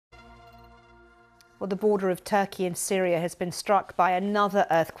Well, the border of Turkey and Syria has been struck by another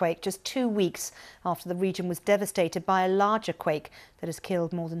earthquake just 2 weeks after the region was devastated by a larger quake that has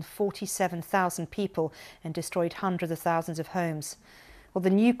killed more than 47,000 people and destroyed hundreds of thousands of homes. Well,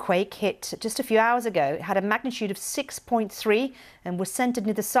 the new quake hit just a few hours ago. It had a magnitude of 6.3 and was centred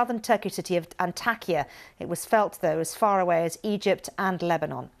near the southern Turkish city of Antakya. It was felt, though, as far away as Egypt and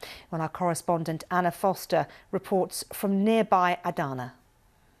Lebanon. Well, our correspondent Anna Foster reports from nearby Adana.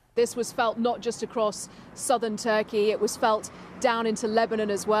 This was felt not just across southern Turkey, it was felt down into Lebanon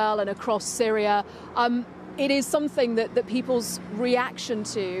as well and across Syria. It is something that people's reaction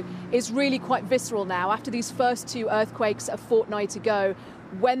to is really quite visceral now. After these first two earthquakes a fortnight ago,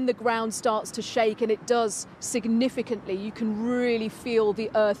 when the ground starts to shake, and it does significantly, you can really feel the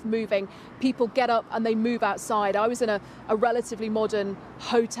earth moving. People get up and they move outside. I was in a relatively modern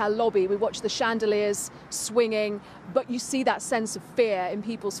hotel lobby. We watched the chandeliers swinging, but you see that sense of fear in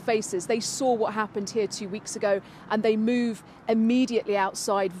people's faces. They saw what happened here 2 weeks ago and they move immediately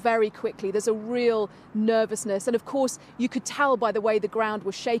outside very quickly. There's a real nervousness. And of course, you could tell by the way the ground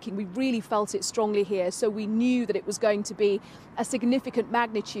was shaking. We really felt it strongly here. So we knew that it was going to be a significant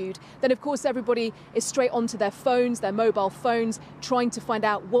magnitude. Then, of course, everybody is straight onto their phones, their mobile phones, trying to find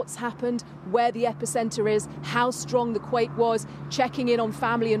out what's happened, where the epicenter is, how strong the quake was, checking in on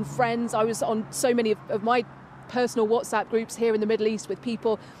family and friends. I was on so many of my personal WhatsApp groups here in the Middle East with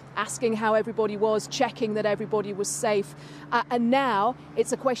people asking how everybody was, checking that everybody was safe. And now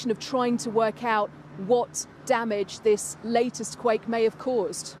it's a question of trying to work out what damage this latest quake may have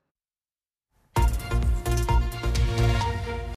caused.